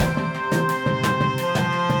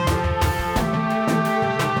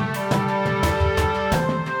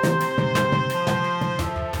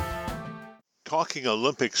talking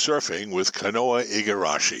Olympic surfing with Kanoa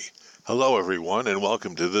Igarashi. Hello, everyone, and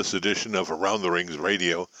welcome to this edition of Around the Rings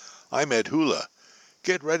Radio. I'm Ed Hula.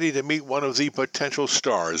 Get ready to meet one of the potential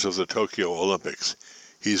stars of the Tokyo Olympics.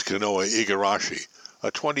 He's Kanoa Igarashi,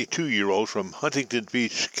 a 22-year-old from Huntington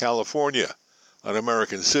Beach, California, an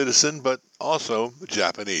American citizen, but also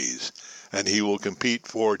Japanese. And he will compete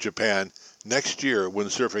for Japan next year when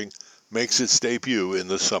surfing makes its debut in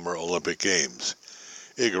the Summer Olympic Games.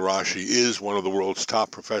 Igarashi is one of the world's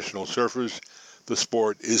top professional surfers. The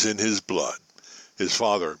sport is in his blood. His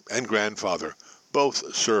father and grandfather both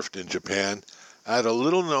surfed in Japan at a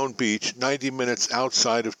little-known beach 90 minutes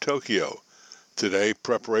outside of Tokyo. Today,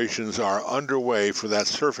 preparations are underway for that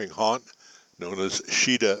surfing haunt, known as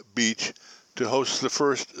Shida Beach, to host the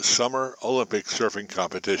first Summer Olympic surfing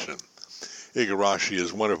competition. Igarashi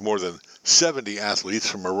is one of more than 70 athletes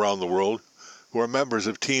from around the world who are members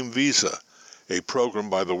of Team Visa, a program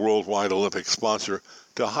by the Worldwide Olympic sponsor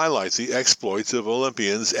to highlight the exploits of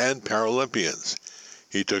Olympians and Paralympians.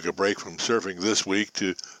 He took a break from surfing this week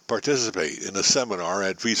to participate in a seminar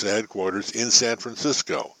at Visa headquarters in San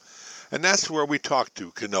Francisco. And that's where we talked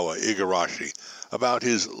to Kanoa Igarashi about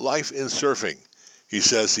his life in surfing. He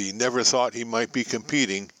says he never thought he might be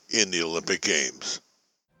competing in the Olympic Games.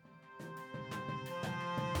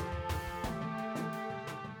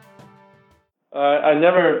 I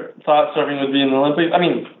never thought surfing would be in the Olympics. I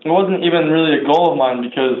mean, it wasn't even really a goal of mine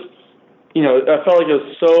because, I felt like it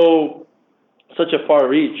was such a far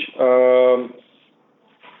reach. That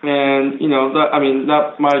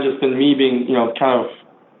might have just been me being, kind of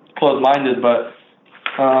closed-minded. But,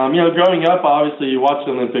 growing up, obviously you watch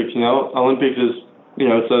the Olympics, Olympics is,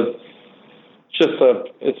 it's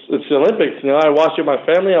the Olympics. I watch it with my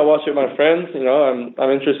family. I watch it with my friends.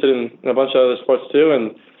 I'm interested in a bunch of other sports too.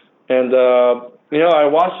 And I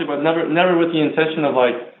watched it, but never with the intention of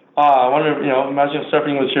I wonder, imagine if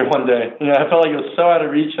surfing was here one day. I felt like it was so out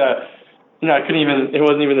of reach that, it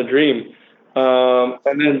wasn't even a dream.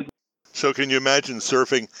 So can you imagine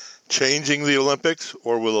surfing changing the Olympics,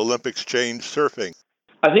 or will Olympics change surfing?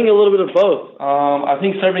 I think a little bit of both. I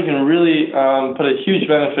think surfing can really put a huge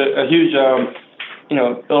benefit,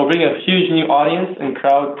 it'll bring a huge new audience and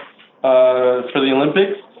crowd for the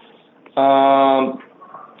Olympics.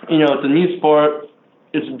 It's a new sport.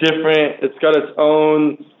 It's different. It's got its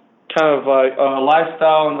own kind of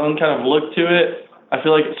lifestyle and own kind of look to it. I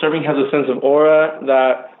feel like surfing has a sense of aura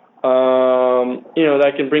that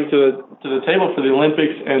that can bring to the table for the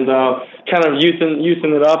Olympics and kind of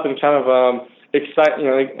youthen it up and kind of excite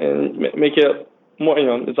and make it more.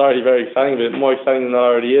 It's already very exciting, but more exciting than it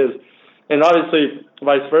already is. And obviously,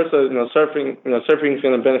 vice versa. Surfing is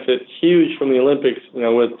going to benefit huge from the Olympics.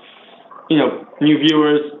 With new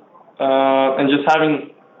viewers, and just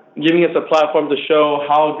giving us a platform to show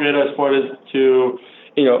how great our sport is to,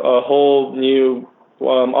 a whole new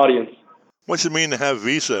audience. What's it mean to have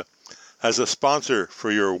Visa as a sponsor for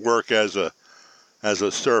your work as a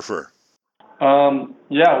surfer?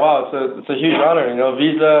 It's a huge honor.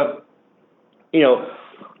 Visa,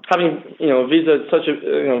 having Visa is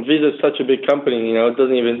such a big company. It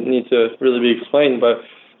doesn't even need to really be explained, but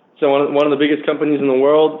it's one of the biggest companies in the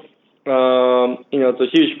world. It's a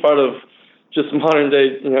huge part of just modern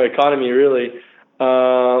day, economy really.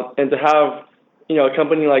 And to have, a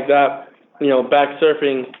company like that, back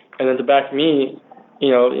surfing and then to back me,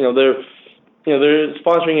 they're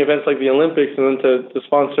sponsoring events like the Olympics and then to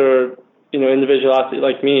sponsor, individual athletes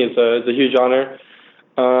like me is a huge honor.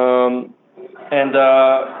 And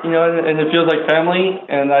it feels like family,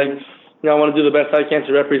 and I want to do the best I can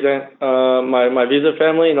to represent, my Visa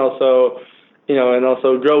family and also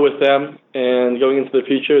grow with them and going into the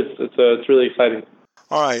future. It's really exciting.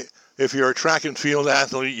 All right. If you're a track and field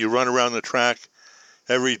athlete, you run around the track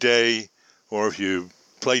every day, or if you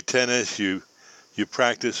play tennis, you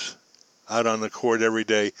practice out on the court every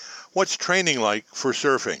day. What's training like for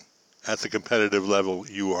surfing at the competitive level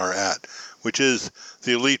you are at, which is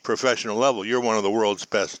the elite professional level? You're one of the world's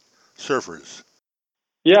best surfers.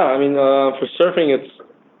 Yeah, for surfing, it's,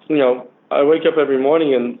 I wake up every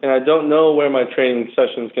morning and I don't know where my training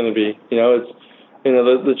session is going to be. It's,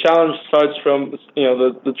 the challenge starts from,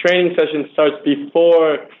 the training session starts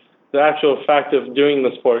before the actual fact of doing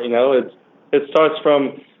the sport. It starts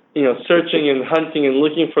from, searching and hunting and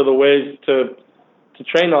looking for the ways to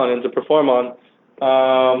train on and to perform on.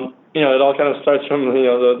 It all kind of starts from,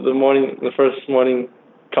 the first morning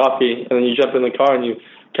coffee, and then you jump in the car and you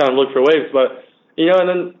kind of look for waves. But, and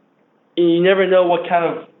then you never know what kind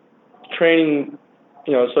of training,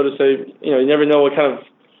 so to say, you never know what kind of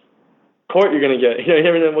court you're going to get. You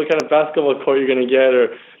never know what kind of basketball court you're going to get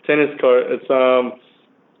or tennis court. It's,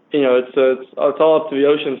 it's all up to the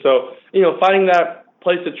ocean. So, finding that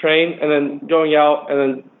place to train and then going out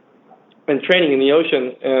and training in the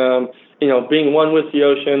ocean, being one with the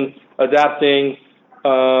ocean, adapting,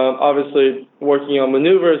 obviously working on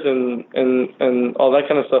maneuvers and all that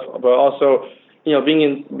kind of stuff, but also, being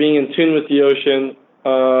in tune with the ocean,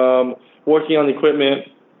 working on equipment.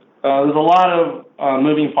 There's a lot of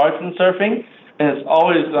moving parts in surfing, and it's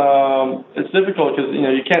always it's difficult because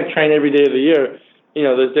you can't train every day of the year.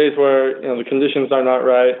 There's days where the conditions are not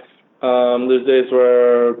right. There's days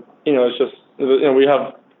where it's just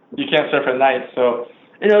you can't surf at night, so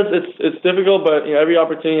it's difficult. But every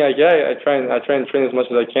opportunity I get, I try and train as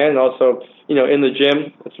much as I can. Also, in the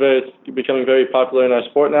gym, it's becoming very popular in our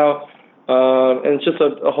sport now, and it's just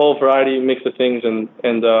a whole variety mix of things, and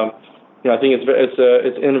I think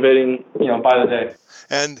it's innovating by the day.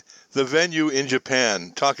 And the venue in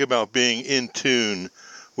Japan, talk about being in tune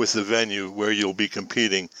with the venue where you'll be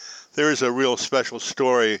competing. There is a real special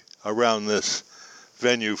story around this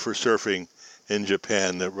venue for surfing in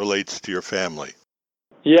Japan that relates to your family.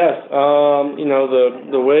 Yes, the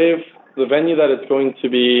venue that it's going to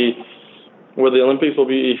be, where the Olympics will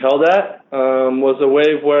be held at, was a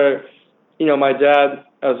wave where, my dad,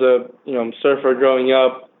 as a surfer growing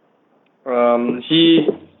up, he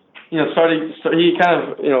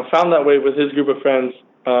found that wave with his group of friends.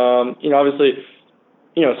 Obviously,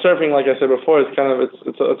 surfing, like I said before, is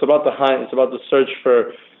it's about the hunt. It's about the search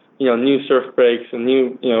for, new surf breaks and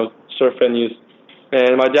new, surf venues.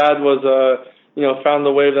 And my dad was, found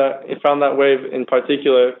that wave in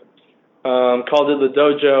particular, called it the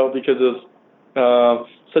dojo because of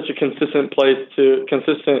such a consistent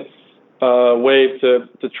wave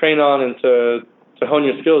to train on and to hone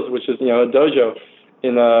your skills, which is, a dojo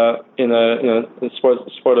in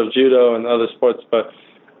sport of judo and other sports. But,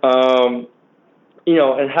 and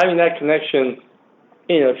having that connection,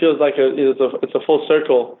 it feels like it's a full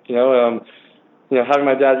circle, having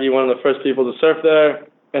my dad be one of the first people to surf there,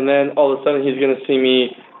 and then all of a sudden he's going to see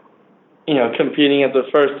me, competing at the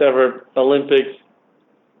first ever Olympics,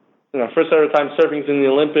 first ever time surfing's in the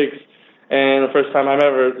Olympics, and the first time I'm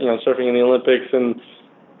ever, surfing in the Olympics, and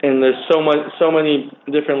there's so many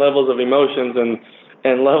different levels of emotions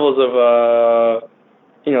and levels of,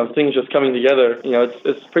 things just coming together.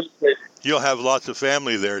 It's pretty crazy. You'll have lots of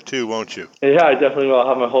family there too, won't you? Yeah, I definitely will. I'll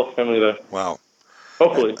have my whole family there. Wow.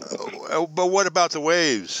 Hopefully. But what about the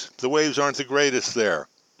waves? The waves aren't the greatest there.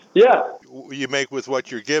 Yeah. You make with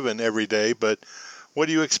what you're given every day, but what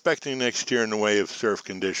are you expecting next year in the way of surf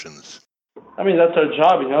conditions? I mean, that's our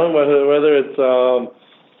job, whether it's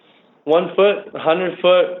 1 foot, 100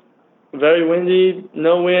 foot, very windy,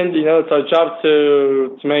 no wind, it's our job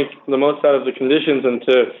to make the most out of the conditions and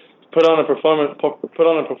to put on a performance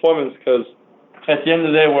because at the end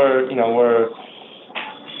of the day we're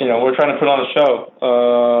trying to put on a show.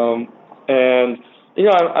 And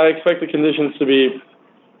I expect the conditions to be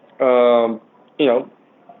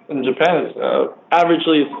in Japan it's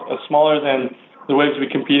averagely smaller than the waves we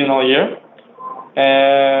compete in all year.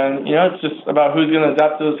 And it's just about who's going to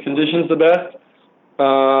adapt to those conditions the best.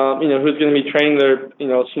 Who's going to be training their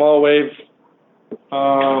small wave,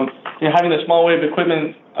 having the small wave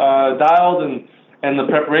equipment dialed and the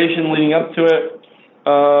preparation leading up to it.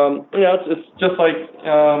 It's just like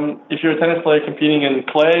if you're a tennis player competing in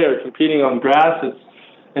clay or competing on grass, it's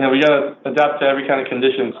we got to adapt to every kind of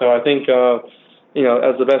condition. So I think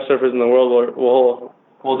as the best surfers in the world, we'll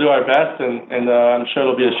do our best, and I'm sure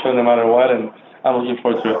it'll be a show no matter what, and I'm looking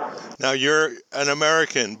forward to it. Now, you're an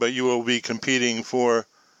American, but you will be competing for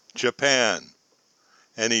Japan.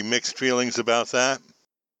 Any mixed feelings about that?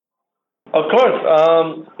 Of course.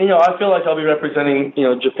 I feel like I'll be representing,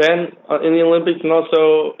 Japan in the Olympics and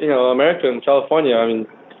also, America and California. I mean,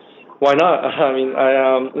 why not? I mean,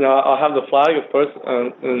 I'll have the flag, of course,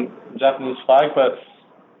 and Japanese flag, but,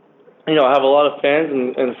 I have a lot of fans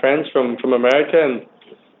and friends from America, and,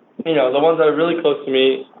 the ones that are really close to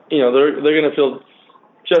me, they're going to feel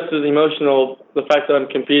just as emotional, the fact that I'm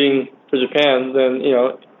competing for Japan, then,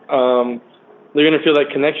 they're going to feel that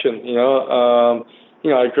connection,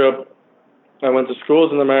 I went to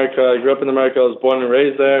schools in America. I grew up in America. I was born and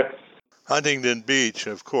raised there. Huntington Beach,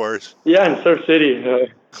 of course. Yeah, in Surf City.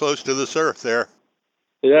 Close to the surf there.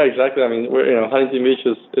 Yeah, exactly. I mean, Huntington Beach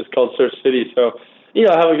is called Surf City. So,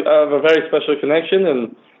 I have a very special connection,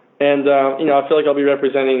 and I feel like I'll be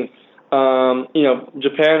representing,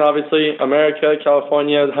 Japan, obviously, America,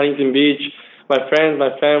 California, Huntington Beach, my friends,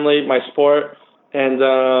 my family, my sport, and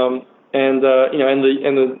the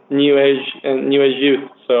new age youth.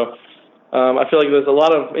 So, I feel like there's a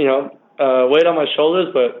lot of, weight on my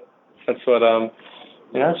shoulders, but that's what, it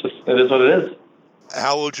is what it is.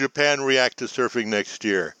 How will Japan react to surfing next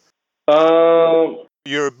year?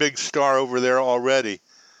 You're a big star over there already.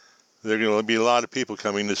 There are going to be a lot of people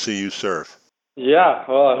coming to see you surf. Yeah,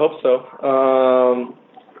 well, I hope so.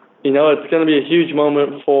 It's going to be a huge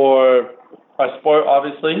moment for our sport,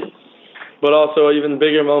 obviously, but also an even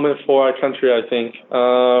bigger moment for our country, I think.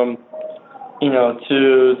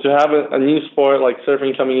 To have a new sport like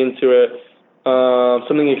surfing coming into it,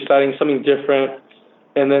 something exciting, something different,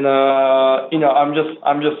 and then I'm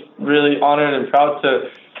just really honored and proud to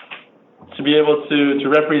be able to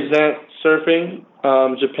represent surfing,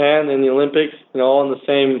 Japan in the Olympics, all in the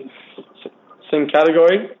same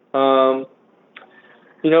category.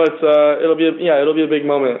 It'll be a big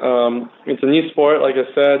moment. It's a new sport, like I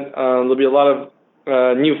said. There'll be a lot of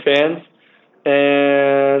new fans,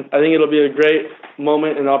 and I think it'll be a great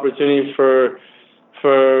moment and opportunity for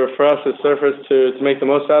us as surfers to make the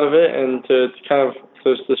most out of it and to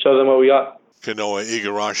show them what we got. Kanoa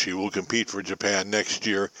Igarashi will compete for Japan next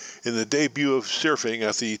year in the debut of surfing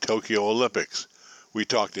at the Tokyo Olympics. We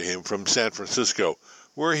talked to him from San Francisco,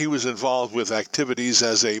 where he was involved with activities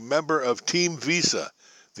as a member of Team Visa,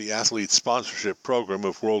 the athlete sponsorship program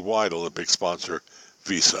of worldwide Olympic sponsor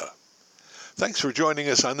Visa. Thanks for joining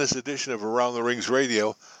us on this edition of Around the Rings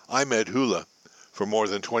Radio. I'm Ed Hula. For more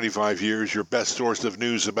than 25 years, your best source of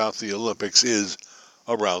news about the Olympics is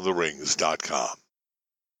AroundTheRings.com.